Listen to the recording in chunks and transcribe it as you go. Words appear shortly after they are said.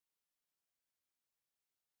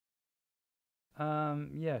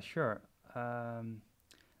Yeah, sure.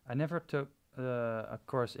 I never took a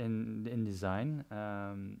course in design,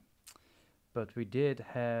 but we did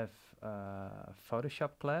have a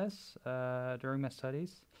Photoshop class during my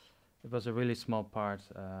studies. It was a really small part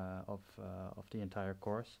of the entire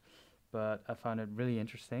course, but I found it really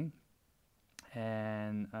interesting.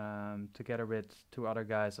 And together with two other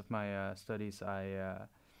guys of my studies, I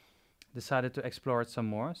decided to explore it some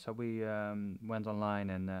more. So we went online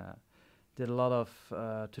and did a lot of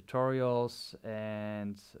tutorials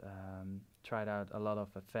and tried out a lot of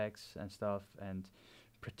effects and stuff and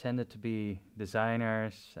pretended to be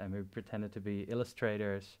designers and we pretended to be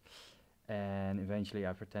illustrators and eventually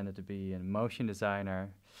I pretended to be a motion designer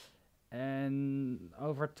and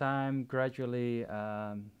over time gradually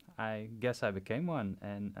I guess I became one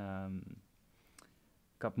and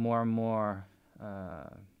got more and more uh,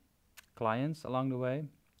 clients along the way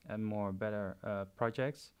and more better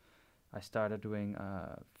projects. I started doing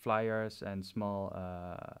flyers and small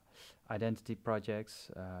identity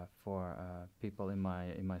projects for people in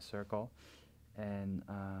my circle, and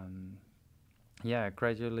yeah, I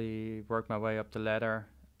gradually worked my way up the ladder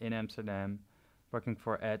in Amsterdam, working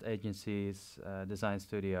for ad agencies, design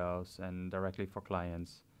studios, and directly for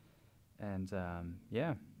clients. And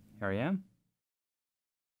yeah, here I am.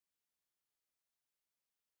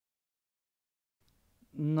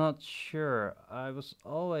 Not sure. I was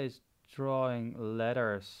always drawing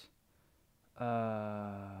letters uh,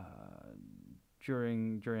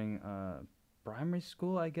 during primary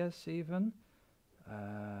school, I guess even.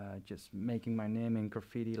 Just making my name in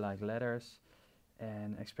graffiti like letters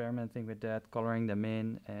and experimenting with that, coloring them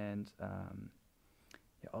in, and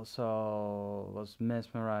I also was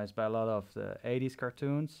mesmerized by a lot of the 80s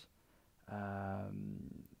cartoons,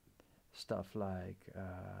 um, stuff like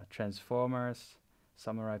Transformers,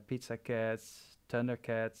 Samurai Pizza Cats,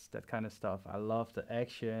 Thundercats, that kind of stuff. I love the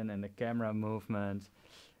action and the camera movement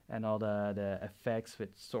and all the effects with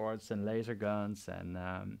swords and laser guns. And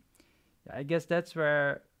yeah, I guess that's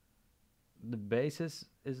where the basis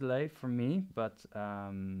is laid for me. But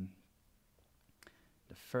the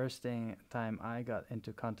first time I got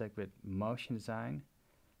into contact with motion design,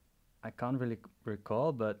 I can't really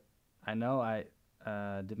recall, but I know I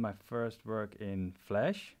did my first work in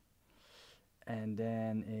Flash and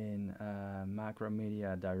then in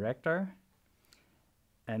Macromedia Director,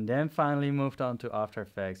 and then finally moved on to After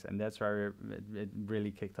Effects, and that's where it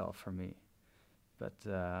really kicked off for me. But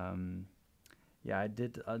yeah, I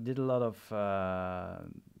did a lot of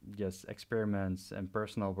just experiments and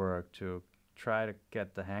personal work to try to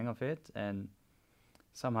get the hang of it, and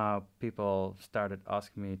somehow people started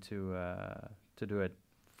asking me to do it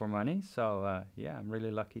for money. So yeah, I'm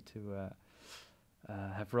really lucky to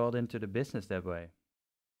have rolled into the business that way.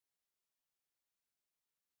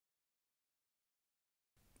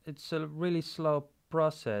 It's a really slow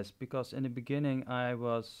process because in the beginning I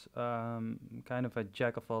was kind of a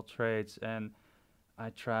jack of all trades and I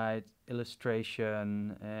tried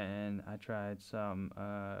illustration and I tried some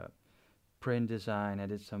print design. I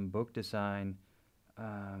did some book design,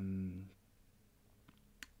 um,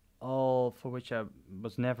 all for which I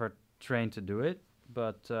was never trained to do it.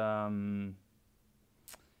 But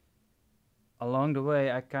along the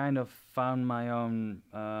way, I kind of found my own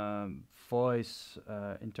voice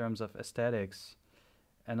in terms of aesthetics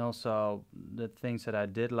and also the things that I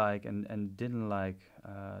did like and didn't like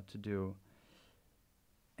to do.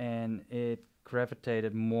 And it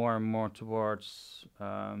gravitated more and more towards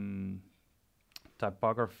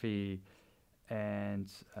typography and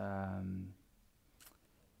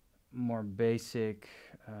more basic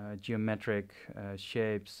geometric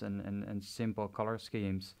shapes and simple color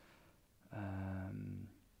schemes. Um,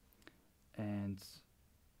 and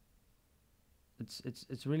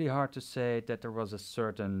it's really hard to say that there was a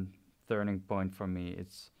certain turning point for me.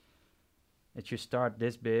 It's you start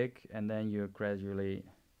this big and then you gradually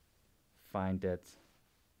find that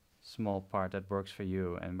small part that works for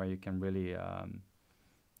you and where you can really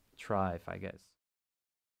thrive, I guess.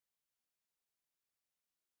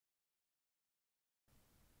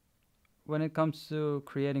 When it comes to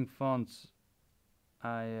creating fonts,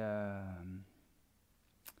 I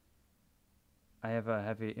I have a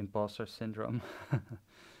heavy imposter syndrome.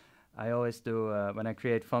 I always do when I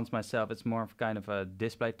create fonts myself. It's more of kind of a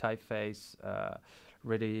display typeface,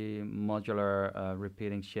 really modular,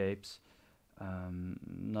 repeating shapes.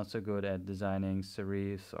 Not so good at designing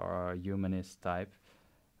serifs or humanist type.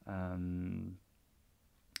 Um,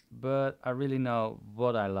 but I really know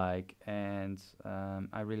what I like, and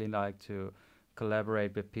I really like to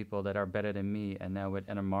collaborate with people that are better than me. And now with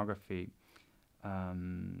entomography,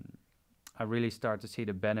 um, I really start to see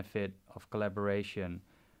the benefit of collaboration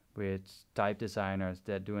with type designers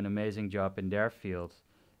that do an amazing job in their field,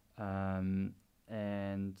 um,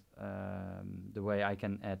 and the way I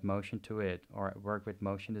can add motion to it, or work with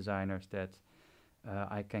motion designers that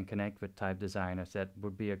I can connect with type designers that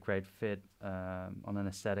would be a great fit on an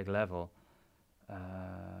aesthetic level.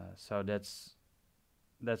 So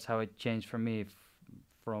that's how it changed for me,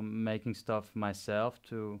 from making stuff myself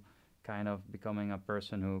to kind of becoming a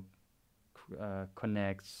person who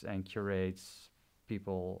connects and curates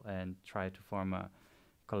people and try to form a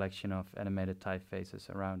collection of animated typefaces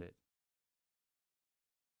around it.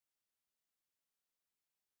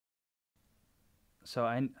 So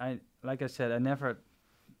like I said, I never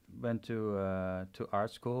went to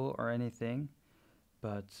art school or anything,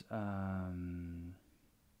 but I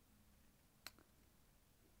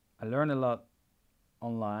learned a lot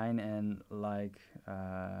online, and like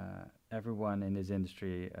everyone in this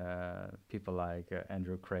industry, people like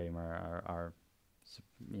Andrew Kramer are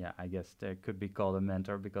yeah, I guess they could be called a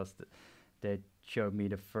mentor, because they showed me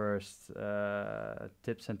the first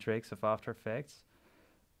tips and tricks of After Effects.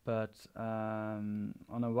 But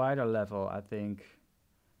on a wider level, I think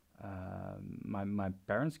my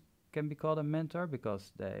parents can be called a mentor,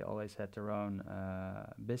 because they always had their own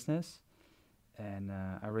business, and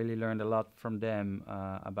I really learned a lot from them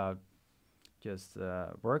about just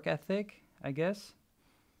work ethic, I guess,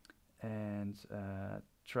 and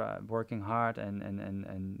try working hard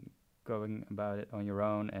and going about it on your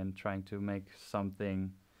own and trying to make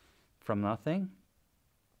something from nothing.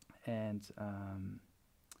 And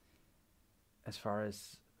as far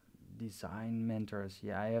as design mentors,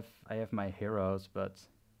 yeah, I have my heroes, but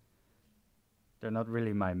they're not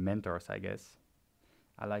really my mentors, I guess.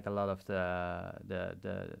 I like a lot of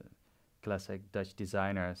the classic Dutch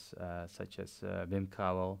designers, such as Wim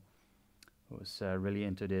Krauwel, who's really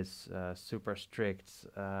into this super strict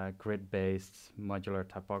grid-based modular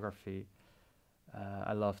typography.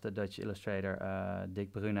 I love the Dutch illustrator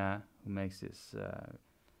Dick Bruna, who makes this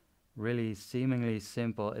really seemingly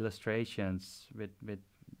simple illustrations with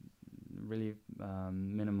really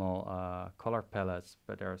minimal color palettes,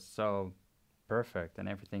 but they're so perfect, and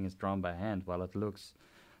everything is drawn by hand while it looks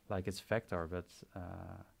like it's vector, but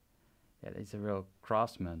yeah, he's a real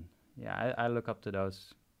craftsman. Yeah, I look up to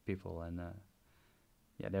those people, and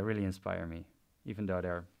yeah, they really inspire me, even though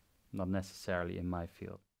they're not necessarily in my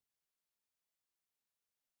field.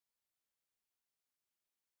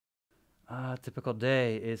 A typical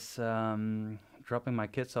day is dropping my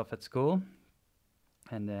kids off at school,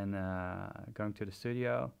 and then going to the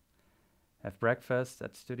studio, have breakfast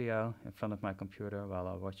at the studio in front of my computer while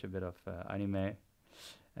I watch a bit of anime.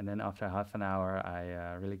 And then after half an hour,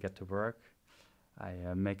 I really get to work. I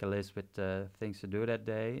make a list with things to do that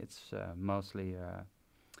day. It's mostly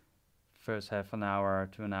first half an hour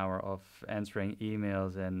to an hour of answering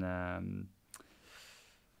emails and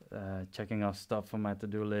checking off stuff on my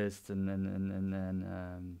to-do list,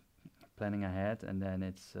 and planning ahead. And then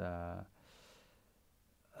it's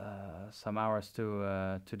some hours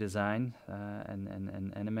to design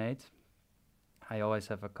and animate. I always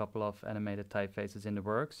have a couple of animated typefaces in the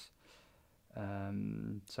works,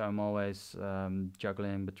 so I'm always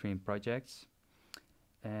juggling between projects.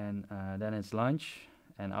 And then it's lunch,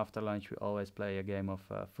 and after lunch we always play a game of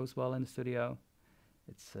football in the studio.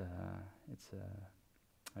 It's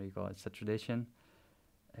how do you call it? It's a tradition,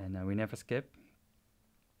 and we never skip.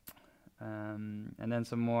 And then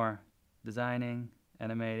some more designing,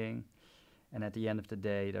 animating, and at the end of the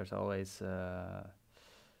day there's always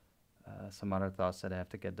some other tasks that I have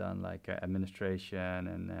to get done, like administration,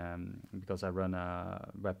 and because I run a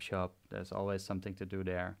web shop, there's always something to do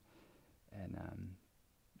there. And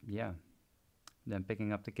yeah, then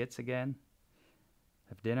picking up the kids again,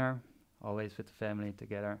 have dinner, always with the family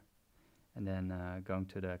together, and then going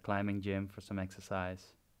to the climbing gym for some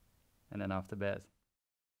exercise, and then off to bed.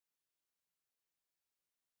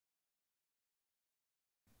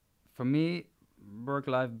 For me,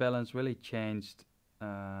 work-life balance really changed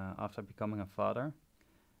after becoming a father.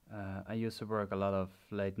 I used to work a lot of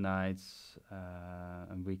late nights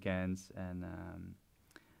and weekends, and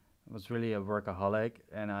was really a workaholic,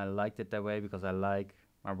 and I liked it that way because I like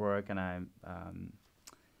my work, and I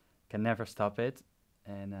can never stop it,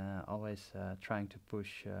 and always trying to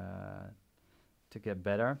push to get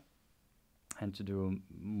better and to do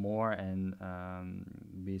more, and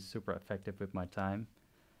be super effective with my time.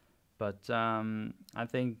 But I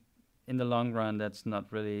think in the long run, that's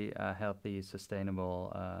not really a healthy,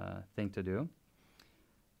 sustainable thing to do.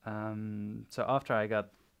 So after I got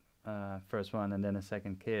first one and then a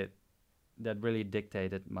second kid, that really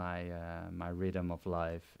dictated my rhythm of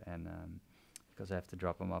life, and because I have to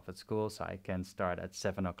drop them off at school, so I can start at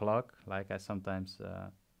 7 o'clock, like I sometimes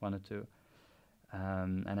wanted to,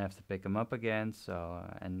 and I have to pick them up again. So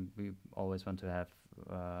and we always want to have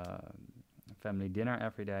family dinner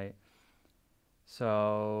every day.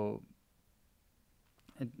 So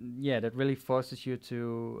yeah, that really forces you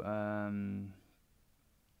to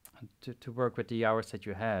work with the hours that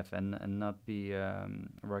you have, and not be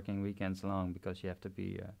working weekends long, because you have to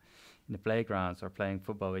be in the playgrounds or playing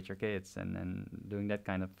football with your kids, and doing that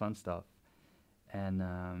kind of fun stuff. And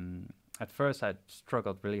at first I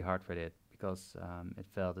struggled really hard with it, because it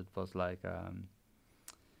felt it was like a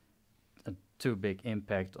too big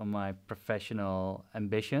impact on my professional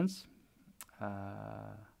ambitions.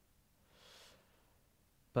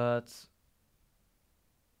 But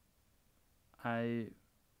I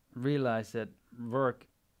realized that work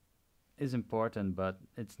is important, but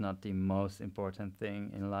it's not the most important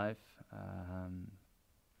thing in life.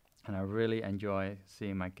 And I really enjoy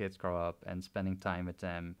seeing my kids grow up and spending time with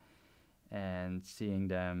them, and seeing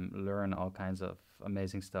them learn all kinds of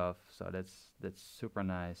amazing stuff. So that's super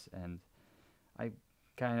nice, and I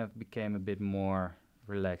kind of became a bit more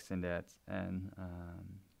relaxed in that. And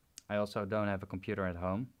I also don't have a computer at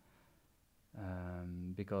home,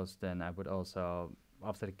 because then I would also,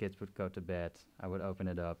 after the kids would go to bed, I would open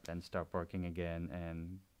it up and start working again,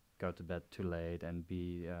 and go to bed too late and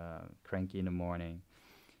be cranky in the morning.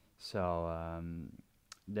 So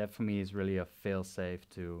that for me is really a fail-safe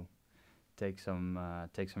to take some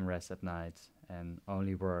rest at night and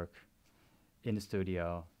only work in the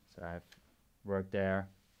studio. So I've worked there,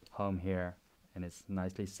 home here, and it's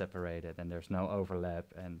nicely separated, and there's no overlap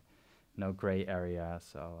and no gray area.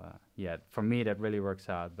 So yeah, for me that really works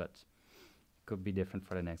out, but could be different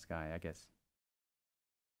for the next guy, I guess.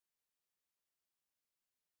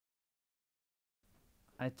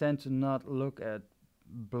 I tend to not look at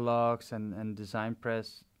blogs and design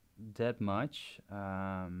press that much.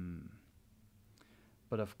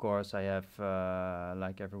 But of course, I have,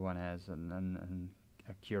 like everyone has,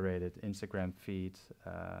 a curated Instagram feed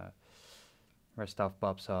where stuff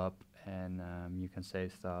pops up, and you can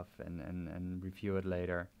save stuff and review it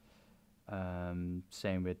later.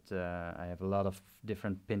 Same with, I have a lot of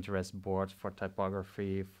different Pinterest boards for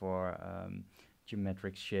typography, for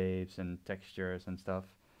geometric shapes and textures and stuff.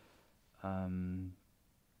 Um,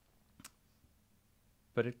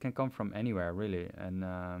 but it can come from anywhere, really. And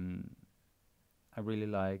I really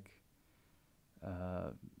like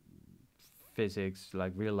uh, physics,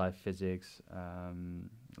 like real life physics,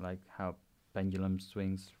 like how pendulum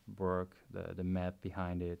swings work, the math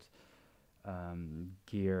behind it,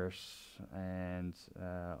 gears, and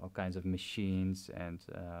all kinds of machines, and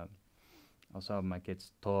also my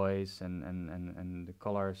kids' toys, and the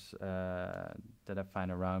colors that I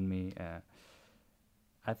find around me.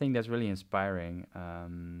 I think that's really inspiring.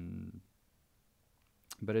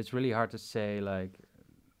 But it's really hard to say, like,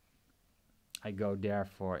 I go there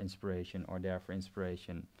for inspiration or there for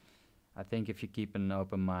inspiration. I think if you keep an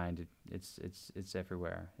open mind, it's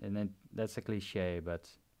everywhere. And that's a cliche, but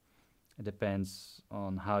it depends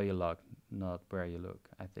on how you look, not where you look,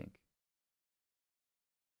 I think.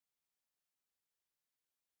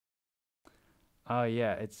 Oh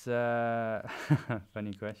yeah, it's a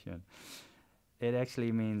funny question. It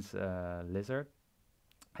actually means lizard.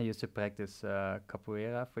 I used to practice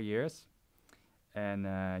capoeira for years,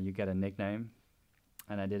 and you get a nickname.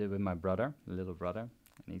 And I did it with my brother, little brother,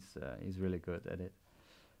 and he's really good at it.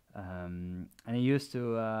 And he used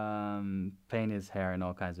to paint his hair in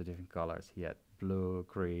all kinds of different colors. He had blue,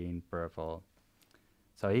 green, purple.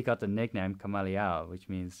 So he got the nickname Kamaleao, which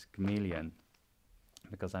means chameleon,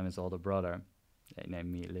 because I'm his older brother. They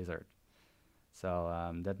named me Lizard. So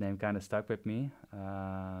that name kind of stuck with me.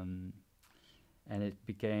 And it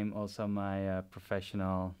became also my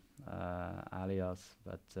professional alias.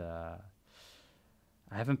 But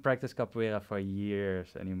I haven't practiced capoeira for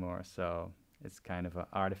years anymore, so it's kind of an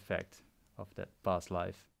artifact of that past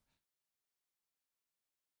life.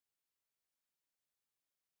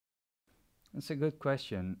 That's a good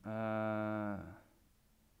question.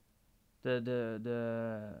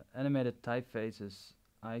 The animated typefaces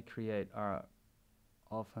I create are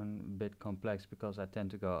often a bit complex, because I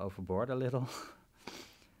tend to go overboard a little.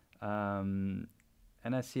 um,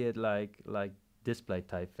 and I see it like display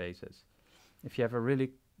typefaces. If you have a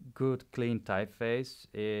really good clean typeface,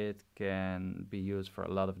 it can be used for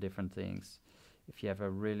a lot of different things. If you have a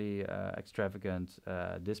really extravagant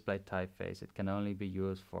display typeface, it can only be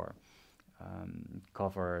used for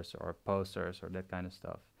covers or posters or that kind of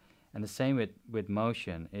stuff. And the same with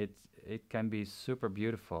motion. it can be super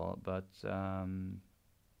beautiful, but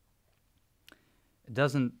it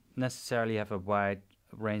doesn't necessarily have a wide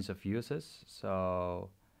range of uses. So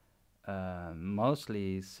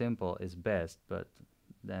mostly simple is best, but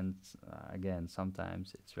then again,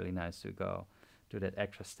 sometimes it's really nice to go do that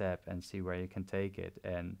extra step and see where you can take it.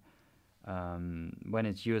 And when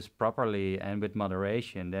it's used properly and with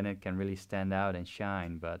moderation, then it can really stand out and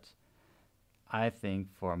shine. But I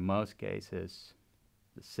think for most cases,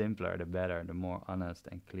 the simpler, the better, the more honest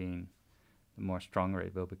and clean, the more stronger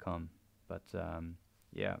it will become. But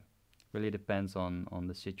yeah, really depends on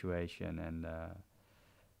the situation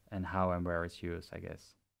and how and where it's used, I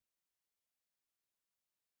guess.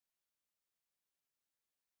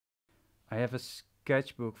 I have a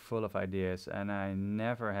sketchbook full of ideas, and I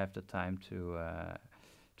never have the time to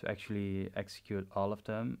actually execute all of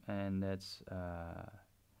them, and that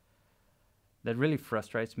really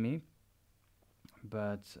frustrates me.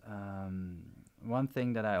 But one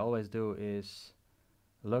thing that I always do is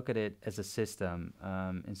look at it as a system.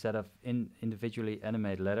 Instead of individually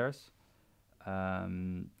animate letters,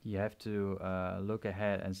 you have to look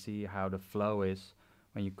ahead and see how the flow is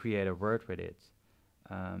when you create a word with it.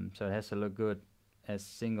 So it has to look good as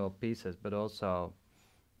single pieces, but also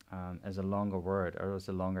as a longer word or as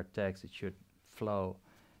a longer text. It should flow,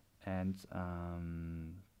 and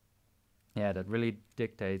yeah, that really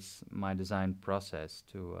dictates my design process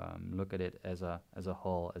to look at it as a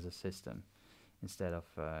whole, as a system, instead of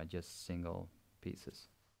just single pieces.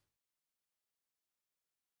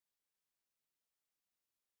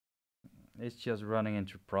 It's just running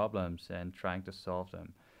into problems and trying to solve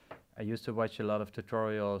them. I used to watch a lot of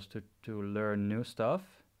tutorials to learn new stuff,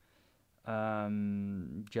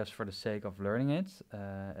 just for the sake of learning it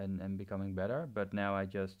and becoming better. But now I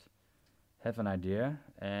just have an idea,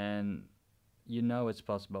 and you know it's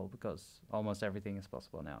possible because almost everything is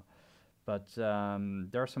possible now. But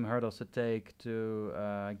there are some hurdles to take to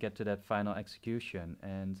get to that final execution,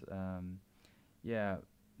 and yeah,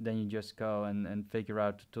 then you just go and figure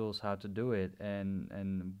out the tools how to do it,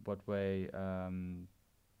 and what way.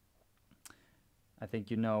 I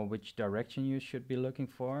think you know which direction you should be looking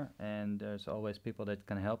for, and there's always people that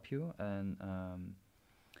can help you. And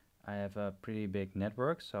I have a pretty big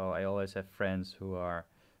network, so I always have friends who are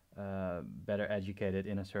better educated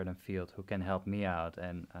in a certain field who can help me out.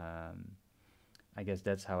 And I guess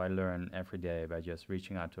that's how I learn every day, by just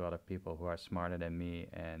reaching out to other people who are smarter than me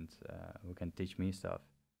and who can teach me stuff.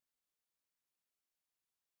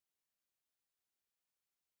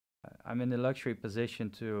 I'm in the luxury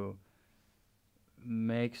position to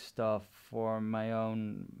make stuff for my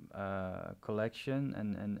own collection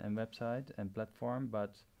and website and platform,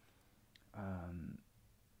 but um,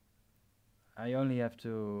 I only have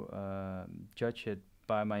to judge it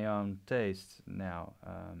by my own taste now.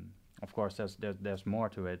 Of course, there's more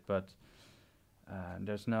to it, but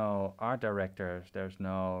there's no art directors, there's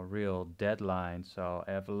no real deadline, so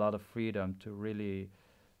I have a lot of freedom to really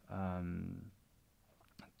um,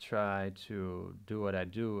 try to do what I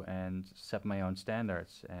do and set my own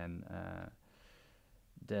standards, and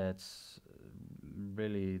that's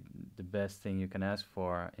really the best thing you can ask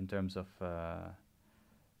for in terms of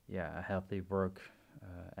yeah, a healthy work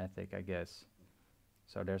ethic, I guess.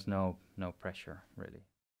 So there's no pressure really.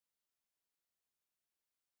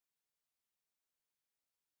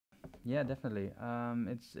 Yeah, definitely.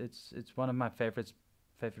 It's one of my favorite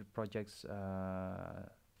projects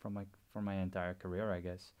from my entire career, I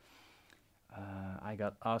guess. I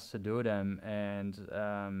got asked to do them, and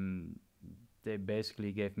they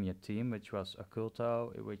basically gave me a theme, which was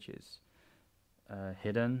occulto, which is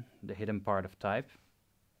hidden, the hidden part of type.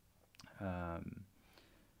 Um,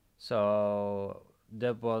 so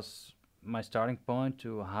that was my starting point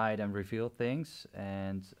to hide and reveal things,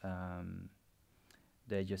 and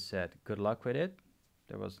they just said, "Good luck with it."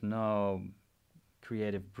 There was no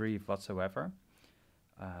creative brief whatsoever.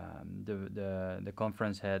 The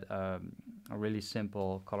conference had a really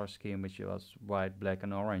simple color scheme, which was white, black,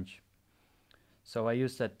 and orange. So I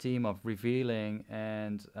used that theme of revealing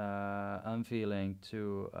and unveiling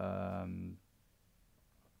to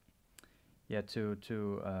yeah,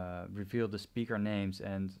 to reveal the speaker names.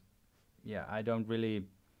 And yeah, I don't really,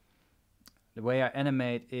 the way I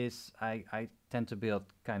animate is I tend to build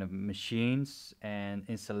kind of machines and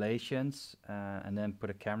installations, and then put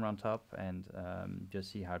a camera on top and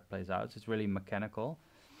just see how it plays out. It's really mechanical.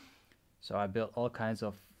 So I built all kinds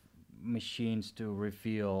of machines to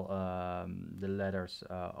reveal the letters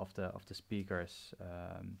of the speakers,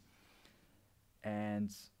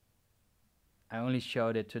 and I only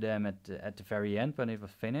showed it to them at the very end when it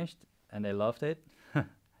was finished, and they loved it.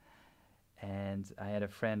 and I had a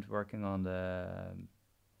friend working on the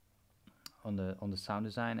sound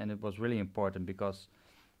design, and it was really important because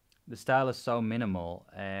the style is so minimal,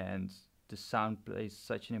 and the sound plays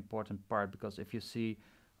such an important part, because if you see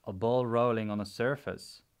a ball rolling on a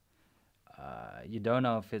surface, you don't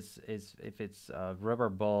know if it's a rubber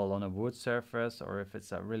ball on a wood surface, or if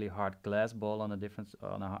it's a really hard glass ball on a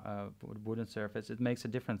wooden surface. It makes a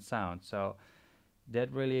different sound. So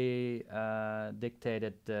that really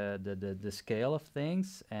dictated the scale of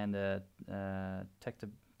things, and the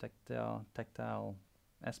tactile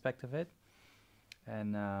aspect of it.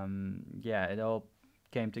 And yeah, it all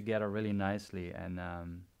came together really nicely. And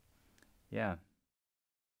yeah.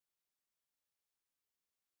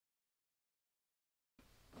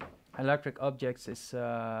 Electric objects is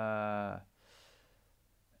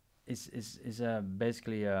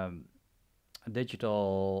basically a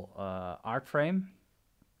digital art frame.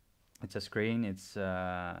 It's a screen. It's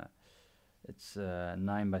 9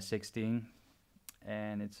 by 16,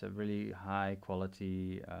 and it's a really high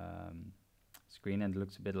quality screen, and it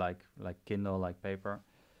looks a bit like Kindle, like paper.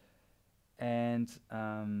 And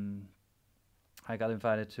I got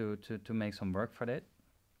invited to make some work for that.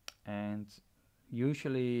 And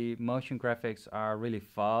usually motion graphics are really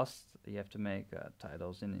fast. You have to make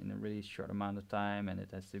titles in a really short amount of time, and it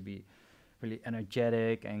has to be really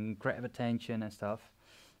energetic and grab attention and stuff.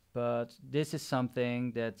 But this is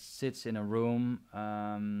something that sits in a room,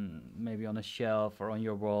 maybe on a shelf or on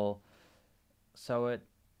your wall. So it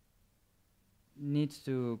needs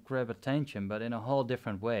to grab attention, but in a whole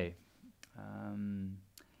different way.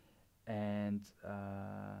 And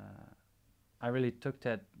I really took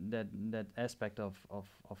that aspect of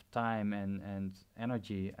time and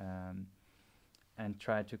energy, and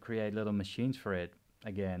tried to create little machines for it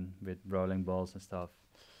again, with rolling balls and stuff.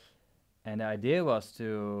 And the idea was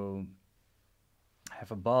to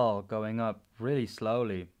have a ball going up really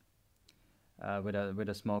slowly, with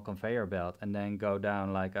a small conveyor belt, and then go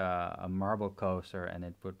down like a marble coaster, and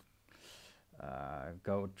it would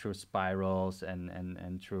go through spirals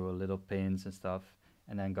and through little pins and stuff,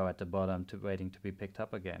 and then go at the bottom to waiting to be picked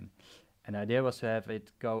up again. And the idea was to have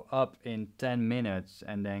it go up in 10 minutes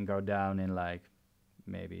and then go down in like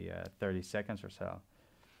maybe 30 seconds or so.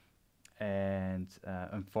 And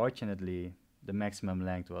unfortunately, the maximum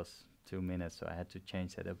length was 2 minutes, so I had to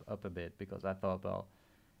change that up a bit, because I thought, well,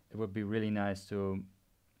 it would be really nice to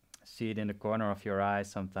see it in the corner of your eye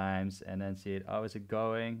sometimes, and then see it, oh, is it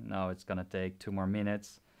going? No, it's gonna take 2 more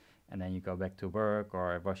minutes. And then you go back to work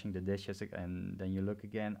or washing the dishes, and then you look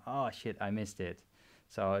again, oh shit, I missed it.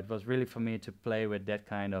 So it was really for me to play with that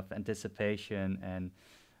kind of anticipation and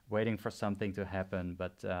waiting for something to happen.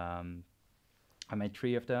 But I made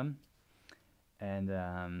 3 of them, and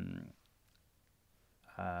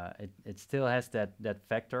it still has that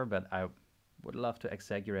factor, but I would love to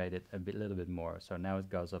exaggerate it a little bit more. So now it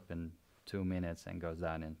goes up in 2 minutes and goes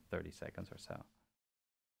down in 30 seconds or so.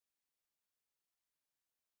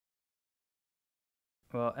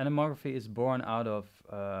 Well, animography is born out of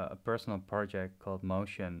a personal project called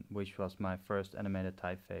Motion, which was my first animated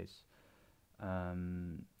typeface.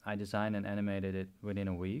 I designed and animated it within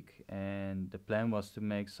a week, and the plan was to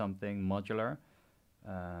make something modular,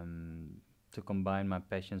 to combine my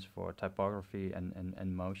passions for typography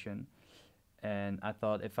and motion. And I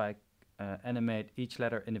thought, if I animate each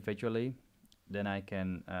letter individually, then I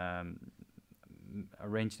can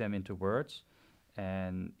arrange them into words,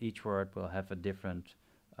 and each word will have a different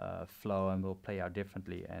flow and will play out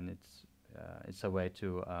differently. And it's a way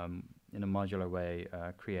to, in a modular way,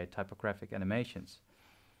 create typographic animations.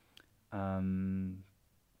 And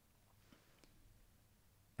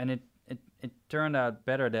it turned out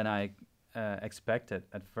better than I expected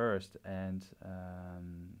at first, and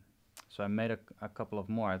so I made a couple of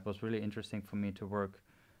more. It was really interesting for me to work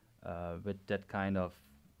with that kind of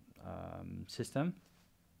system.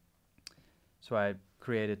 So I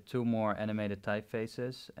created 2 more animated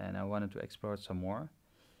typefaces, and I wanted to explore some more.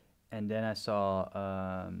 And then I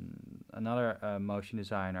saw another motion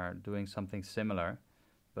designer doing something similar,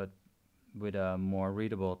 but with a more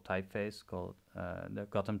readable typeface called the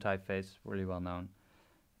Gotham typeface, really well known.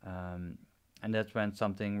 And that's when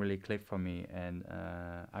something really clicked for me, and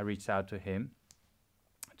I reached out to him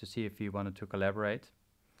to see if he wanted to collaborate.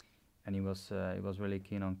 And he was really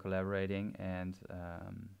keen on collaborating, and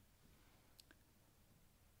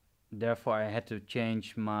therefore I had to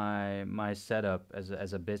change my setup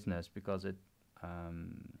as a business, because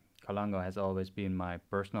Kalango has always been my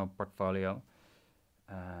personal portfolio,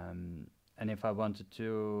 and if I wanted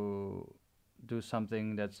to do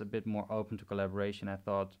something that's a bit more open to collaboration, I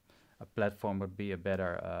thought a platform would be a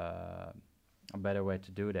better way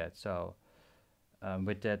to do that. So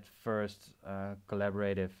with that first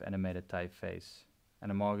collaborative animated typeface,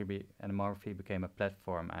 animography became a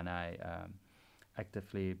platform, and I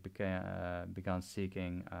actively began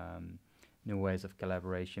seeking new ways of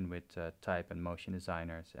collaboration with type and motion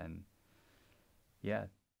designers, and yeah,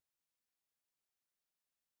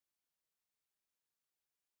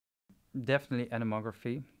 definitely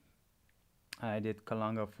animography. I did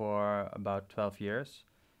Kalango for about 12 years,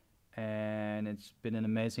 and it's been an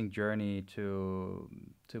amazing journey to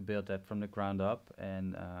build that from the ground up.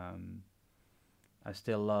 And I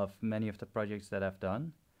still love many of the projects that I've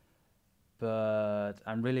done, but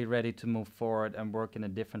I'm really ready to move forward and work in a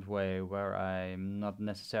different way, where I'm not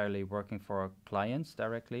necessarily working for clients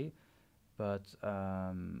directly, but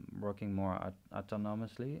working more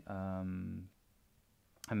autonomously.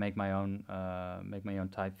 I make my own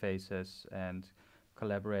typefaces and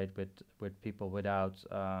collaborate with people without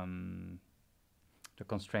the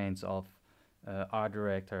constraints of art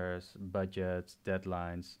directors, budgets,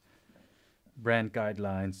 deadlines, brand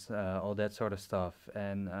guidelines, all that sort of stuff,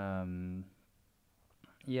 and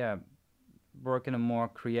yeah, work in a more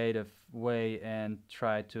creative way and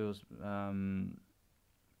try to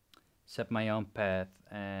set my own path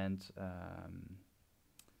and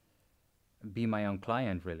be my own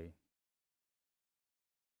client, really.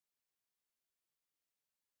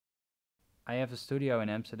 I have a studio in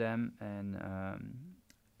Amsterdam, and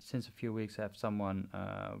since a few weeks I have someone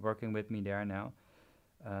working with me there now.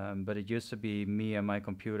 But it used to be me and my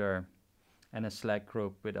computer and a Slack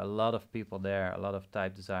group with a lot of people there, a lot of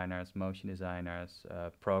type designers, motion designers,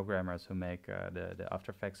 programmers who make the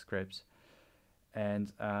After Effects scripts.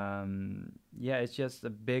 And yeah, it's just a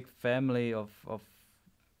big family of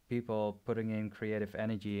people putting in creative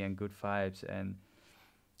energy and good vibes, and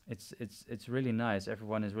it's really nice.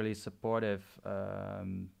 Everyone is really supportive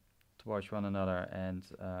towards one another, and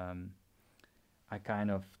I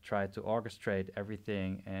kind of try to orchestrate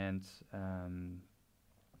everything and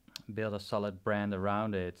build a solid brand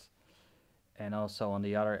around it. And also on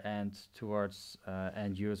the other end, towards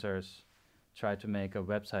end users, try to make a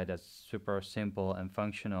website that's super simple and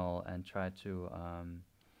functional, and try to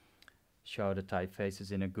show the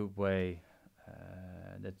typefaces in a good way.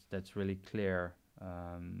 That's really clear,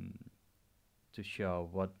 to show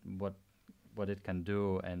what it can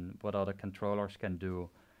do and what other controllers can do,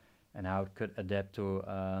 and how it could adapt to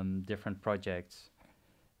different projects.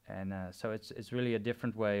 And so it's really a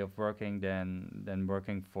different way of working than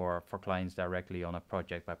working for clients directly on a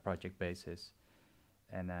project by project basis.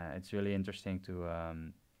 And it's really interesting to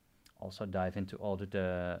also dive into all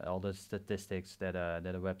the statistics that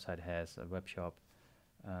a website has, a web shop,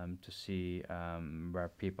 to see where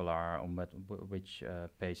people are on which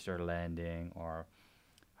page they're landing, or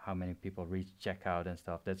how many people reach checkout and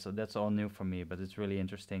stuff. That's all new for me, but it's really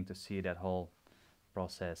interesting to see that whole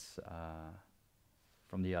process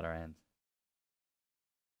from the other end.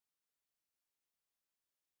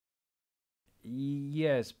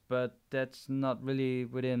 Yes, but that's not really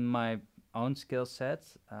within my own skill set.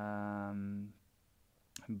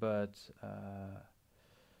 But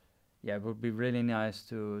yeah, it would be really nice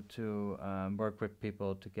to work with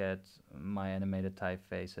people to get my animated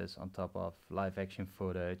typefaces on top of live action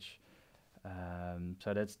footage.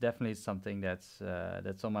 So that's definitely something that's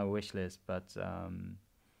on my wish list. But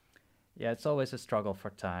yeah, it's always a struggle for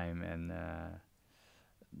time, and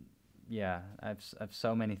yeah, I've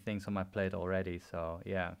so many things on my plate already. So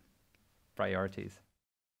yeah, priorities.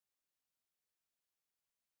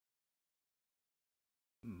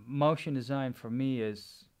 Motion design for me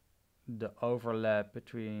is the overlap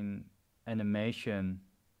between animation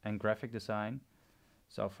and graphic design.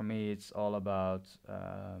 So for me, it's all about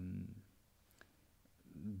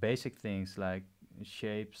basic things like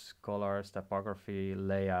shapes, colors, typography,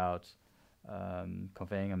 layout,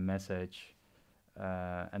 conveying a message,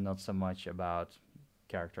 and not so much about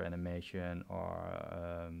character animation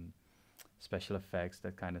or special effects,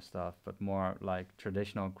 that kind of stuff, but more like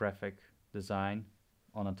traditional graphic design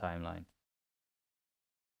on a timeline.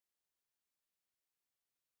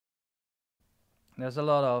 There's a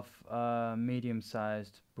lot of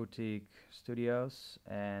medium-sized boutique studios,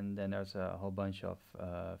 and then there's a whole bunch of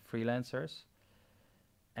freelancers.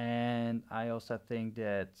 And I also think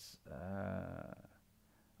that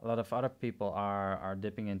a lot of other people are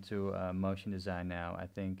dipping into motion design now. I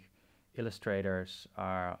think illustrators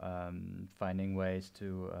are finding ways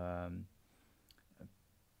to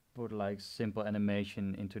put like simple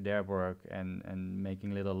animation into their work, and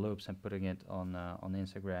making little loops and putting it on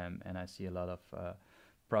Instagram. And I see a lot of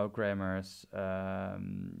programmers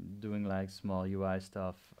doing like small UI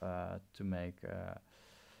stuff to make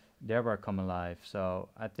their work come alive. So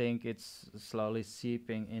I think it's slowly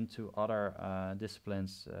seeping into other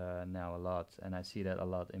disciplines now a lot, and I see that a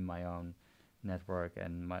lot in my own network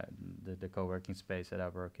and the co-working space that I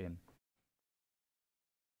work in.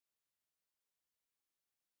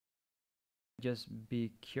 Just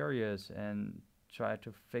be curious and try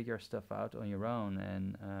to figure stuff out on your own,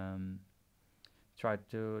 and try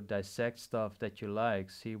to dissect stuff that you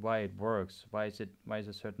like, see why it works, why is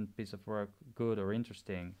a certain piece of work good or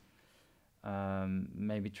interesting.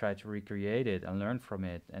 Maybe try to recreate it and learn from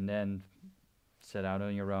it, and then set out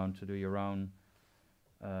on your own to do your own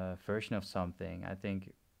version of something. I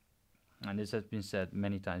think, and this has been said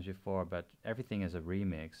many times before, but everything is a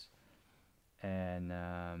remix. And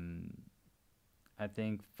I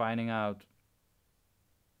think finding out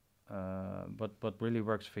what really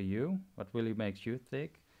works for you, what really makes you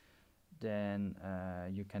tick, then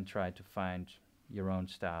you can try to find your own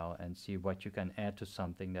style and see what you can add to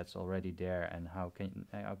something that's already there, and how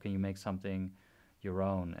can you make something your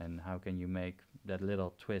own, and how can you make that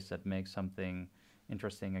little twist that makes something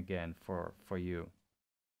interesting again for you.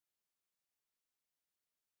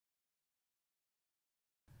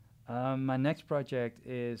 My next project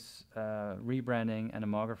is rebranding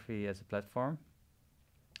animography as a platform.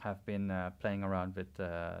 I've been playing around with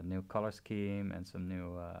new color scheme and some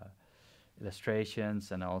new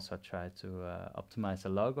illustrations, and I also try to optimize the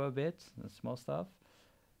logo a bit, the small stuff.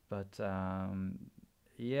 But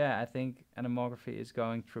yeah, I think animography is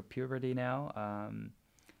going through puberty now.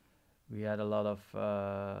 We had a lot of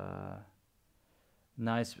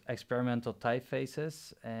nice experimental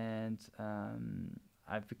typefaces, and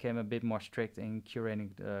I became a bit more strict in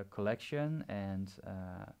curating the collection and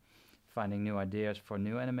finding new ideas for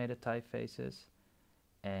new animated typefaces.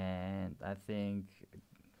 And I think,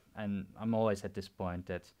 and I'm always at this point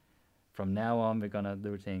that from now on we're gonna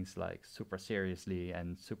do things like super seriously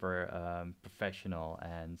and super professional,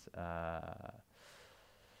 and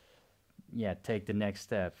yeah, take the next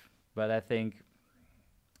step. But I think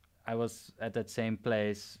I was at that same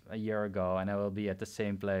place a year ago, and I will be at the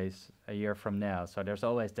same place a year from now. So there's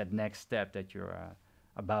always that next step that you're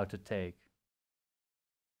about to take.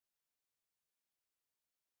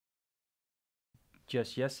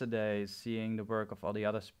 Just yesterday, seeing the work of all the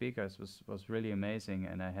other speakers was really amazing,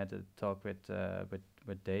 and I had a talk with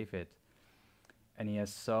David, and he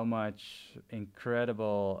has so much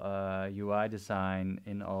incredible UI design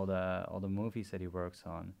in all the movies that he works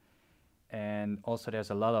on. And also there's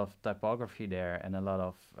a lot of typography there, and a lot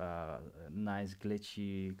of nice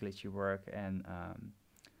glitchy work, and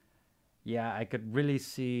yeah, I could really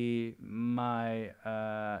see my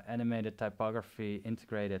animated typography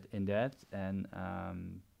integrated in that, and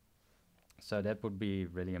so that would be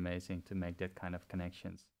really amazing to make that kind of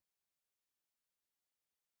connections.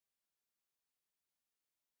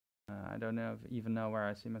 I don't know even know where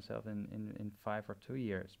I see myself in 5 or 2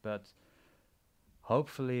 years, but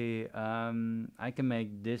hopefully I can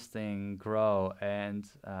make this thing grow, and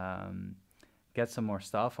get some more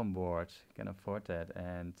staff on board, can afford that,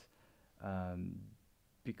 and um,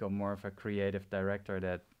 become more of a creative director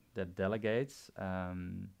that delegates,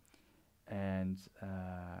 and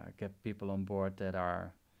get people on board that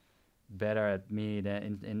are better at me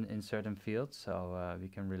than in certain fields, so we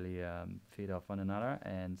can really feed off one another,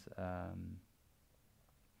 and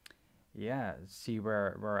yeah, see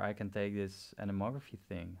where I can take this animography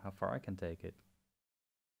thing, how far I can take it.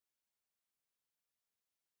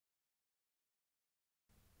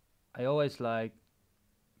 I always like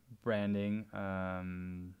branding,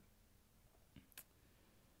 and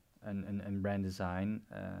brand design,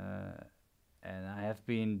 and I have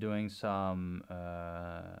been doing some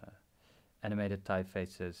animated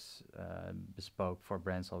typefaces bespoke for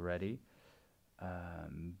brands already,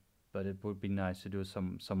 um, but it would be nice to do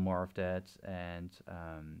some more of that, and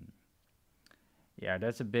yeah,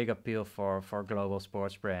 that's a big appeal for global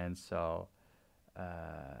sports brands. So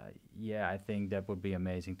yeah, I think that would be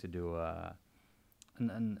amazing to do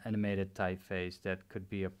an animated typeface that could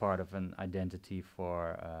be a part of an identity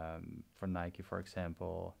for Nike, for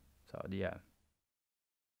example. So yeah,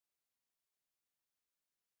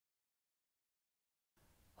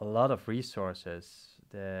 a lot of resources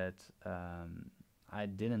that I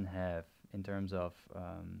didn't have in terms of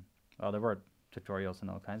well, there were tutorials and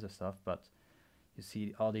all kinds of stuff, but you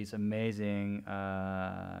see all these amazing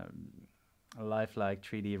lifelike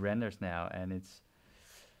 3D renders now, and it's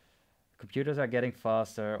computers are getting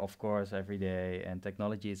faster, of course, every day, and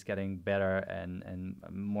technology is getting better and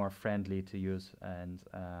more friendly to use. And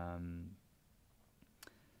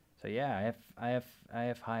so yeah, I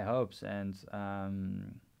have high hopes, and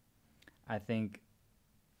I think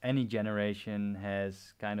any generation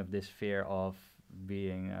has kind of this fear of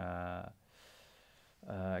being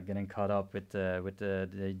getting caught up with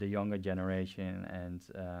the younger generation and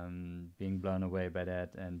being blown away by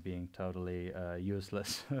that and being totally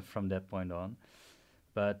useless from that point on.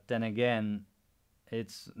 But then again,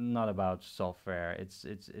 it's not about software.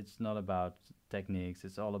 It's not about techniques.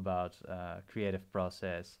 It's all about creative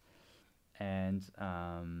process. And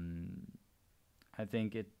I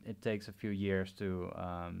think it takes a few years to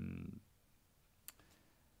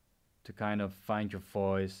kind of find your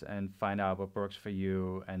voice and find out what works for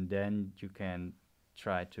you, and then you can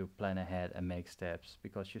try to plan ahead and make steps,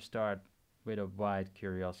 because you start with a wide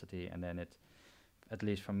curiosity, and then it, at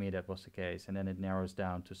least for me, that was the case, and then it narrows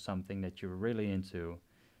down to something that you're really into,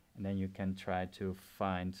 and then you can try to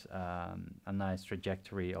find a nice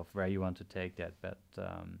trajectory of where you want to take that. But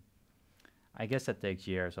I guess that takes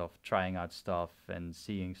years of trying out stuff and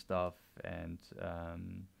seeing stuff and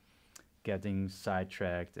getting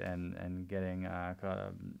sidetracked and getting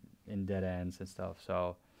in dead ends and stuff.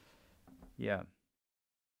 So yeah.